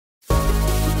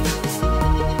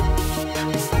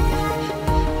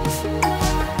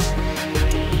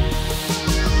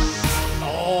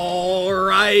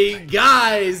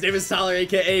guys? Name is Tyler,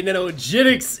 aka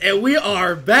Nanogenix, and we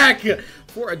are back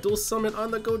for a dual summon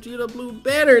on the Gogeta Blue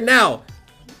banner. Now,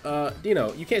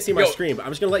 Dino, you can't see my screen, but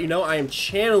I'm just gonna let you know I am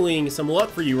channeling some luck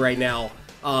for you right now.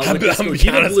 With this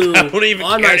Gogeta Blue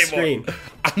on my screen.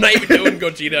 I'm not even doing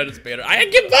Gogeta on this banner. I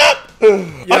give up!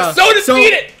 Yeah. I'm so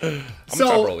defeated!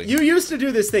 So you used to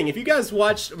do this thing. If you guys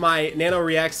watched my Nano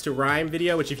Reacts to Rhyme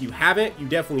video, which if you haven't, you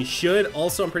definitely should.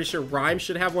 Also, I'm pretty sure Rhyme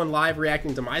should have one live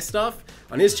reacting to my stuff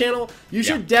on his channel. You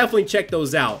should definitely check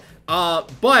those out.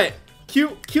 But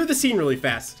cue the scene really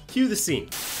fast. Cue the scene.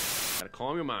 Gotta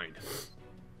calm your mind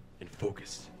and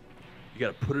focus. You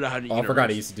gotta put it out in the I forgot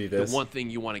I used to do this. The one thing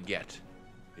you want to get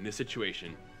in this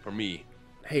situation, for me.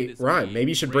 Hey, Rhyme,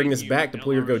 maybe you should bring this back to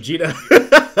pull your Gogeta.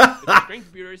 It's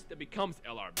strength builders that becomes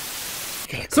LRB.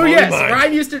 So yes,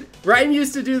 Rhyme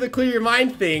used to do the clear your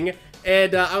mind thing,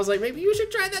 and I was like, maybe you should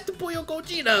try that to pull your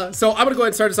Gogeta. So I'm gonna go ahead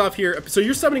and start us off here. So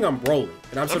you're summoning on Broly,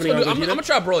 and I'm summoning on Gogeta. I'm gonna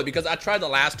try Broly because I tried the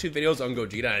last two videos on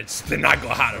Gogeta and it just did not go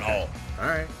hot at all. All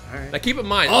right. Now keep in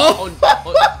mind. Are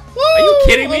you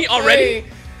kidding me already?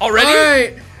 Already? All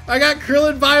right. I got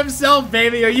Krillin by himself,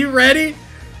 baby. Are you ready?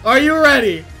 Are you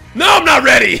ready? No, I'm not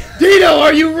ready. Dino,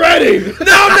 are you ready? No,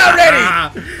 I'm not ready.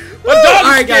 My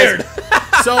dog's scared. Guys.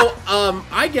 So,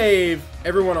 I gave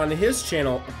everyone on his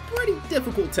channel a pretty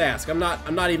difficult task. I'm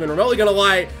not even remotely gonna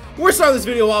lie. We're starting this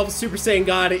video off with Super Saiyan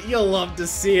God. You'll love to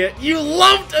see it. You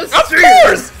love to see it. Of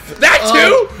course. That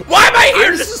too. Why am I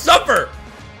here just to suffer?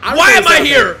 Why am I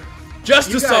here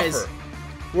just to suffer?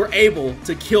 We're able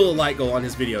to kill a light goal on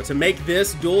his video to make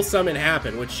this dual summon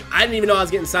happen, which I didn't even know I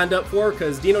was getting signed up for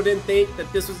because Dino didn't think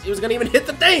that it was gonna even hit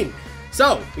the thing.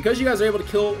 So, because you guys are able to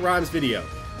kill Rhyme's video,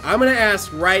 I'm gonna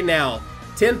ask right now,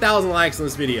 10,000 likes on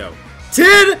this video.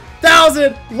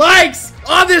 10,000 likes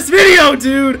on this video,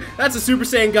 dude! That's a Super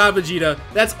Saiyan God Vegeta.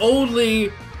 That's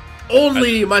only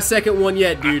my second one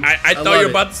yet, dude. I thought you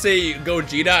were about to say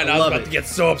Gogeta, and I was about to get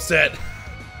so upset.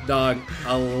 Dog,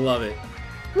 I love it.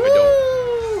 I don't.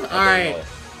 All right.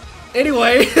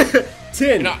 Anyway, 10.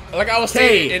 You know, like I was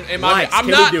saying, in my likes.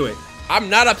 I'm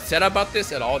not upset about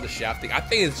this at all. The shaft thing. I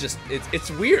think it's just it's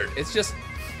weird. It's just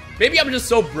maybe I'm just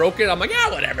so broken. I'm like,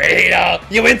 whatever. You know,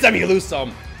 you win some, you lose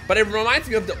some. But it reminds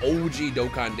me of the OG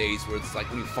Dokkan days where it's like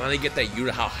when you finally get that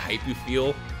unit, how hype you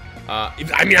feel. I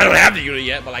mean, I don't have the unit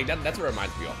yet, but like that's what it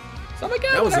reminds me of. So I'm like,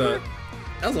 that was a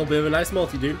little bit of a nice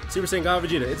multi, dude. Super Saiyan God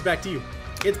Vegeta. It's back to you.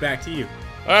 It's back to you.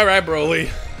 All right, Broly.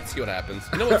 Let's see what happens.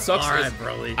 You know what sucks? All right,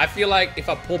 Broly. I feel like if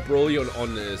I pull Broly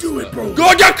on this, do it, Broly. Go!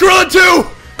 I got Krillin too.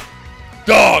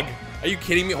 Dog. Are you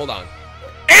kidding me? Hold on.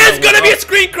 And it's gonna be a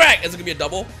screen crack. Is it gonna be a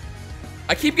double?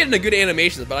 I keep getting the good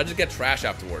animations, but I just get trash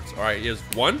afterwards. All right, here's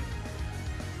one.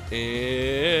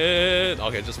 And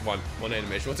okay, just one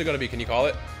animation. What's it gonna be? Can you call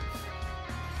it?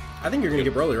 I think you're gonna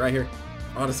get Broly right here.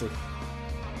 Honestly.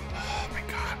 Oh my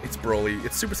God, it's Broly.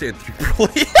 It's Super Saiyan 3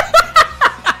 Broly.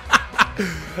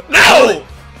 No!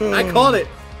 I called it.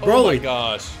 Broly. Oh my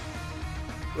gosh.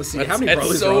 Let's see, how many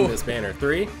Brolys are on this banner?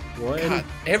 3? 1? God,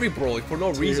 every Broly for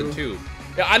no reason too.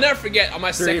 Yeah, I never forget on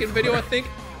my second video, I think,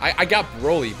 I got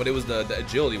Broly, but it was the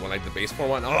agility one, like the base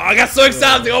form one. Oh, I got so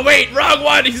excited. Oh wait, wrong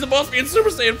one. He's supposed to be in Super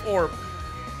Saiyan form.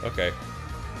 Okay.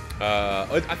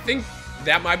 I think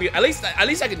that might be at least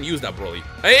I can use that Broly.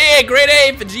 Hey, grade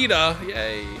A Vegeta.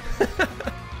 Yay.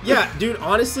 Yeah, dude,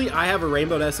 honestly, I have a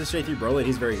Rainbow SSJ3 Broly, and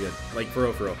he's very good. Like,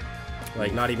 for real.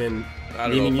 Like, not even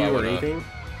meaning you or anything.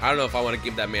 I don't know if I want to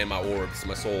give that man my orbs,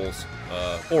 my souls.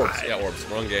 Orbs. Yeah, orbs.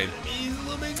 Wrong game. He's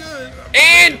looking good.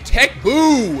 And Tech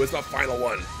Boo is my final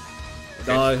one.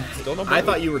 Okay. I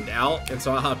thought you were out, and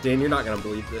so I hopped in. You're not going to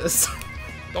believe this.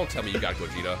 Don't tell me you got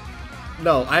Gogeta.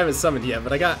 No, I haven't summoned yet,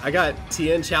 but I got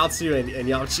Tien, Chaozu, and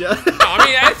Yamcha. No, I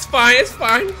mean, it's fine. It's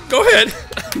fine. Go ahead.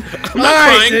 I'm not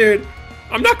crying. Dude.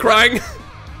 I'm not crying.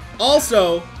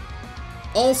 Also,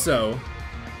 I'm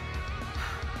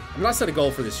not set a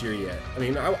goal for this year yet. I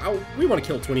mean, we want to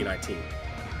kill 2019.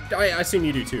 I assume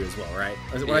you do too as well, right?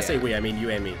 When I say we, I mean you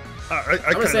and me. I'm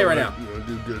gonna say it right now.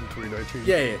 Do good in 2019.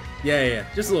 Yeah.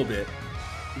 Just a little bit.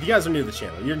 If you guys are new to the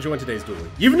channel, you're enjoying today's duel.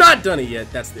 You've not done it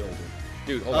yet. That's the old one.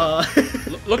 Dude, hold on.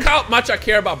 Look how much I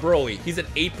care about Broly. He's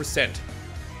at 8%.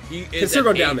 He is at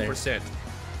 8%. Down there.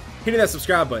 Hitting that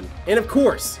subscribe button, and of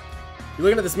course. You're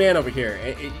looking at this man over here,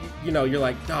 and you know, you're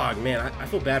like, dog, man, I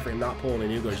feel bad for him not pulling a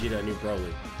new Gogeta, a new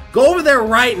Broly. Go over there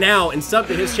right now and sub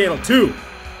to his channel too.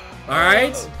 All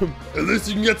right? At least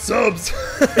you can get subs.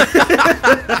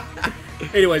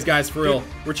 Anyways, guys, for real,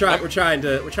 we're trying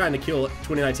to kill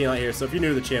 2019 out here. So if you're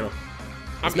new to the channel,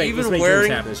 let's make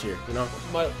wearing happen this year. You know,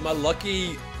 my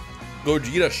lucky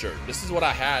Gogeta shirt. This is what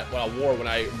I had, what I wore when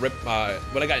I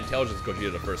got intelligence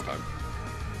Gogeta the first time.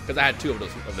 Because I had 2 of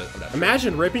those of that.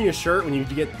 Imagine ripping your shirt when you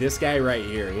get this guy right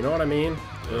here. You know what I mean?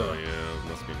 Oh yeah,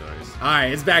 must be nice. All right,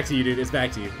 it's back to you, dude. It's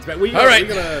back to you. It's back. All right.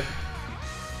 We're gonna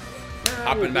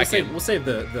Hopping we'll save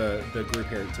the group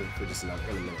here for just in a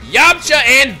minute. Yamcha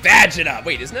and Vegeta.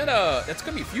 Wait, isn't that that's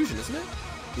gonna be fusion, isn't it?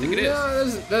 I think it is. No,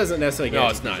 that doesn't necessarily. No,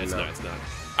 it's not. It's not. It's not.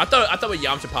 I thought when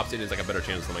Yamcha pops in, it's like a better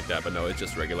chance or something like that, but no, it's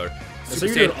just regular. So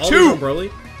you're doing all of them,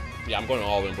 Broly? Yeah, I'm going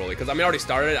all in Broly because I mean I already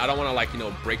started it. I don't want to like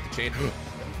break the chain.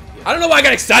 I don't know why I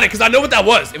got excited because I know what that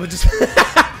was. It was just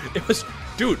it was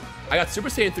dude. I got Super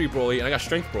Saiyan 3 Broly and I got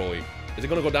Strength Broly. Is it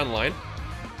gonna go down the line?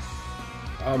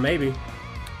 Oh, maybe.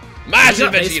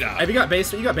 Imagine Vegeta. Have you got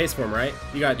base? You got base form, right?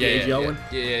 You got the AGL one.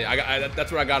 Yeah.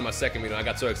 That's what I got in my second meeting. I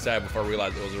got so excited before I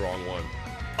realized it was the wrong one.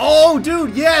 Oh,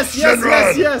 dude, yes.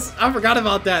 I forgot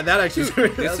about that. That actually.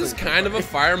 Dude, this is kind of a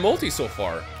fire multi so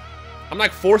far. I'm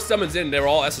like 4 summons in. They're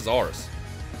all SSRs.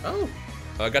 Oh.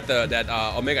 I got that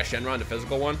Omega Shenron, the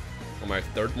physical one, on my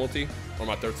 3rd multi, or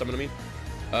my 3rd summon. I mean,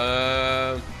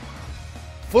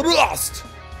 Frost.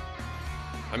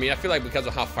 I mean, I feel like because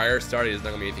of how fire started, there's not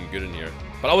gonna be anything good in here.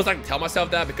 But I always like to tell myself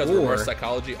that because reverse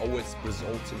psychology always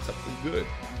results in something good.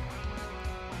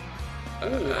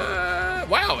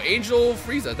 Wow, Angel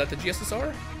Frieza. Is that the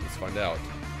GSSR? Let's find out.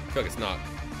 I feel like it's not.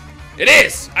 It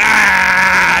is!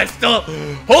 Ah! It's still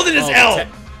holding his L!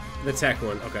 The tech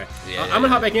one, okay. Yeah. I'm gonna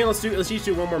hop back in. Let's each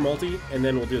do one more multi, and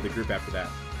then we'll do the group after that.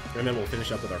 And then we'll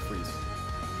finish up with our freeze.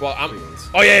 Well,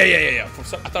 oh, yeah. I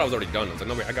thought I was already done. I was like,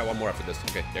 no, wait, I got one more after this.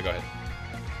 Okay, yeah, go ahead.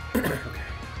 Okay,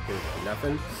 here we go.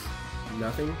 Nothing.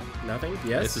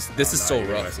 Yes. This is so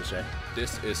rough.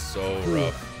 This is so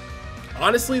rough.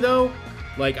 Honestly, though,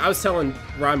 like I was telling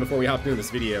Ryan before we hopped into this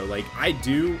video, like I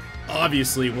do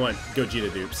obviously want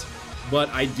Gogeta dupes, but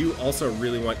I do also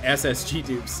really want SSG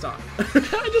dupes. Stop.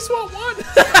 I just want one.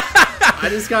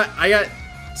 I got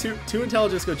two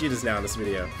intelligence Gogetas now in this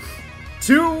video.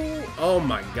 2. Oh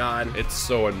my god. It's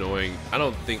so annoying. I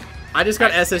don't think. I just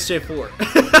got SSJ4.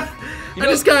 You know,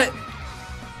 I just got.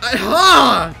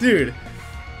 Dude.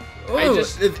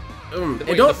 Here's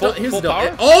the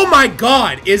power? Oh my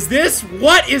god, is this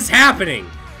what is happening?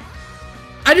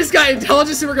 I just got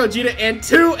Intelligence Super Gogeta and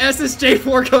 2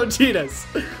 SSJ4 Gogetas.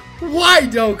 Why,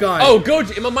 Dokkan? Oh,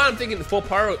 Gogeta. In my mind, I'm thinking the full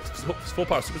power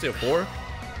Super Saiyan 4.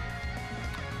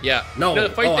 Yeah. No. The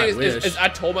funny thing is I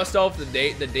told myself the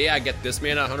day I get this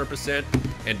man at 100%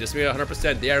 and this man at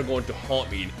 100%, they are going to haunt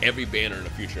me in every banner in the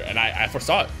future, and I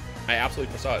foresaw it. I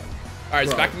absolutely foresaw it. All right,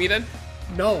 it's back to me then.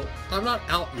 No, I'm not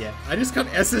out yet. I just got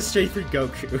SSJ3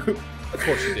 Goku. Of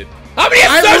course you did. How many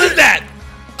SSRs is that?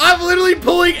 I'm literally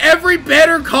pulling every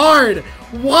banner card.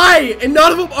 Why? And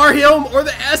none of them are him or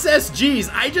the SSGs.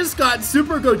 I just got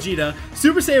Super Gogeta,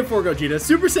 Super Saiyan 4 Gogeta,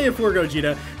 Super Saiyan 4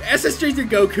 Gogeta, SSJ3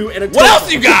 Goku, and a What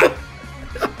else you got?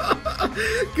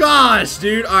 Gosh,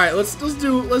 dude. All right, let's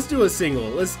do a single.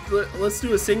 Let's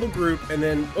do a single group, and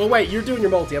then. Oh wait, you're doing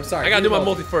your multi. I'm sorry. I gotta do my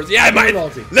multi first. Yeah, I might.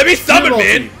 Multi. Let me summon,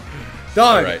 man.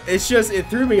 Dog. Right. It's just it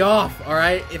threw me off. All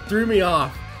right, it threw me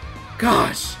off.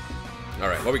 Gosh. All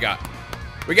right, what we got?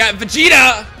 We got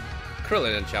Vegeta,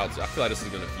 Krillin, and Chaozu. I feel like this is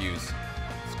gonna fuse.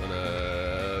 It's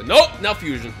gonna. Nope, no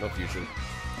fusion. No fusion.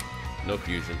 No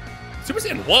fusion. Super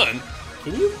Saiyan 1.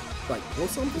 Can you? Like, pull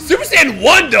something? Super Saiyan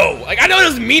 1 though! Like, I know it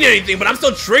doesn't mean anything, but I'm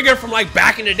still triggered from like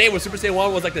back in the day when Super Saiyan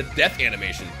 1 was like the death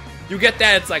animation. You get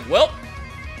that, it's like, well,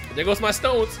 there goes my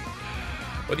stones.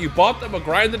 Whether you bought them or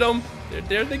grinded them,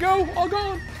 there they go, all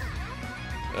gone.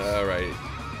 Alright.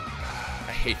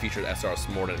 I hate featured SRs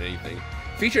more than anything.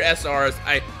 Featured SRs,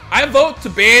 I vote to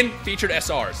ban featured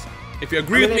SRs. If you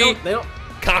agree with me, they don't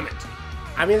comment.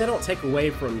 I mean, they don't take away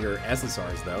from your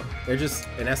SSRs, though. They're just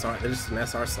an SR. They're just an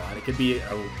SR slot. It could be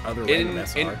a other random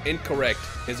SR. Incorrect.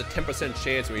 There's a 10%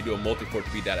 chance when you do a multi-port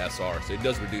to be that SR, so it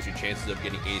does reduce your chances of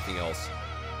getting anything else.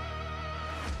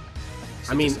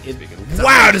 I mean,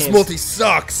 wow, this multi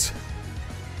sucks.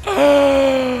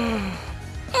 Vegeta,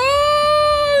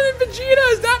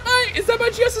 is that my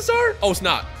GSSR? Oh, it's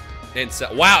not. And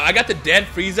wow, I got the dead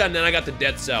Frieza and then I got the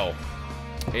dead Cell.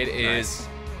 It is.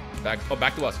 Back to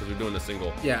us because we're doing the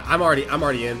single. Yeah, I'm already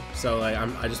in. So like,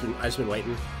 I just been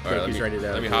waiting. All right,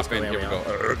 let me hop in. Here we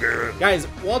go. Guys,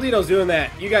 while Dino's doing that,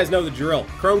 you guys know the drill.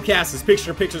 Chromecast is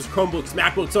pictures, Chromebooks,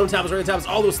 MacBooks, phone tablets, radio tablets,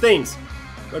 all those things.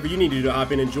 Whatever you need to do to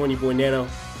hop in and join your boy Nano.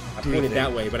 I pointed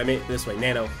that way, but I made it this way.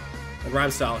 Nano and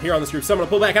Rhymestyle here on this group. Someone to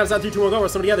pull back. Count us down 3, 2, 1, go. We're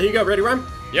some together. Here you go. Ready, Rhyme?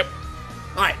 Yep.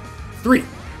 All right. 3,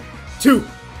 2,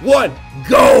 1,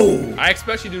 go. I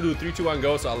expect you to do 3, 2, 1,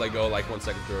 go. So I'll let go like 1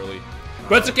 second too early.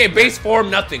 But it's okay, base form,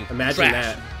 nothing. Imagine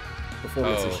Trash. that.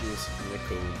 Performance issues.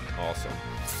 Cool. Awesome.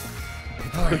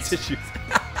 Performance issues.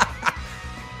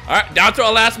 right, down to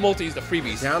our last multis, the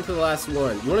freebies. Down to the last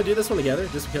one. You want to do this one together,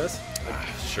 just because?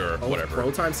 Sure, Oh, whatever.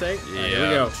 Pro time's sake? Yeah, Right, here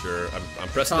we go. sure. I'm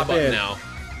pressing Top the button in. now.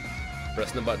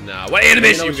 Pressing the button now. What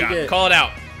animation what you you got? get. Call it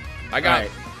out. I got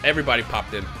Alright. everybody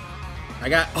popped in. I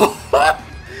got.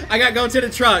 I got go to the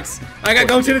trucks. I got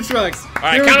go to the trucks. All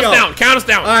right, Here we count us go. down. Count us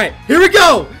down. All right, here we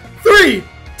go. 3,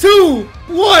 2,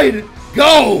 1,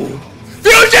 go.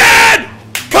 Fusion!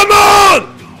 Come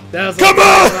on! That was Come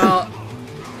on!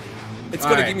 It's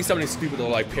gonna Alright. give me something stupid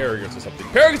like Paragus or something.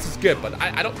 Paragus is good, but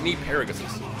I don't need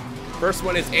Paraguses. First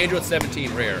one is Android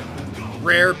 17 rare.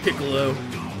 Rare Piccolo.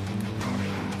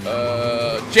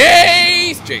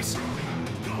 Jace!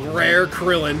 Rare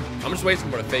Krillin. I'm just waiting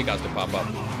for the fake outs to pop up.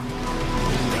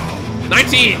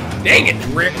 19! Dang it!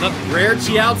 Rare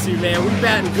Chiaotzu, man. We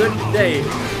batting good today.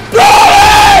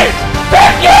 Broly!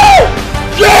 Thank you!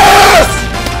 Yes!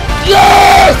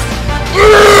 Yes!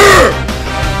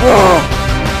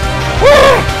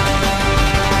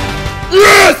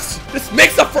 Yes! This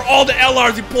makes up for all the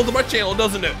LRs you pulled on my channel,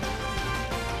 doesn't it?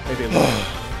 Maybe a little bit.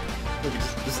 Maybe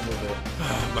just a little bit.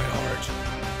 My heart.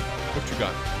 What you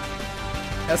got?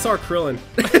 SR Krillin.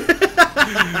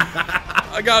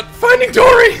 I got Finding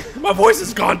Dory! My voice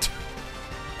is gone.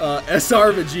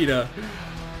 SR Vegeta.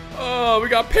 Oh, we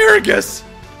got Paragus!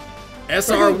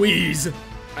 SR Wheeze.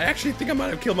 I actually think I might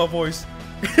have killed my voice.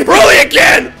 Broly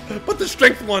again! But the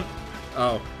strength one.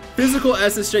 Oh. Physical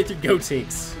S is straight through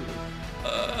Gotenks.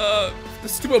 The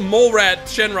stupid mole rat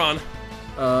Shenron.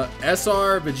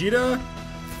 SR Vegeta.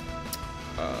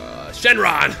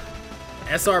 Shenron!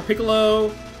 SR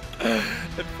Piccolo.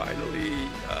 And finally,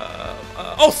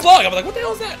 oh, Slug! I'm like, what the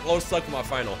hell is that? Oh, Slug for my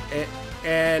final.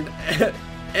 And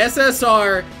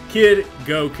SSR Kid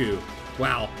Goku.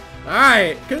 Wow.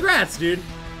 Alright, congrats, dude.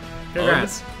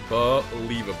 Congrats.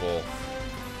 Unbelievable.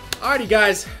 Alrighty,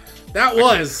 guys. That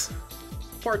was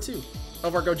part 2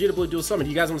 of our Gogeta Blue Dual Summon. Do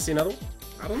you guys want to see another one?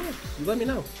 I don't know. You let me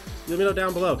know. You let me know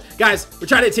down below. Guys, we're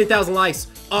trying to hit 10,000 likes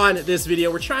on this video.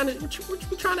 We're trying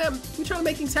to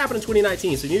make things happen in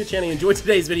 2019. So if you're new to the channel, you enjoyed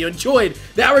today's video, enjoyed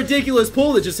that ridiculous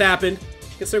pull that just happened,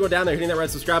 consider going down there, hitting that red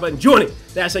subscribe button, joining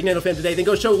the hashtag NanoFam today. Then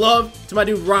go show love to my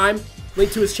dude Rhyme.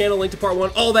 Link to his channel, link to part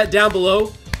 1, all that down below.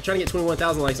 We're trying to get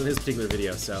 21,000 likes on his particular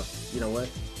video. So, you know what?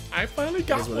 I finally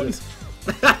got What it one. is.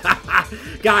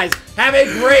 Guys, have a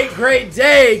great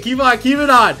day. Keep on keeping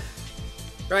on.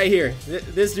 Right here.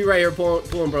 This dude right here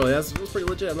pulling Broly. That's pretty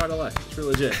legit. I'm not gonna lie. It's pretty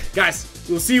legit. Guys,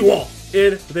 we'll see you all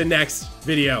in the next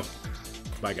video.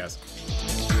 Bye, guys.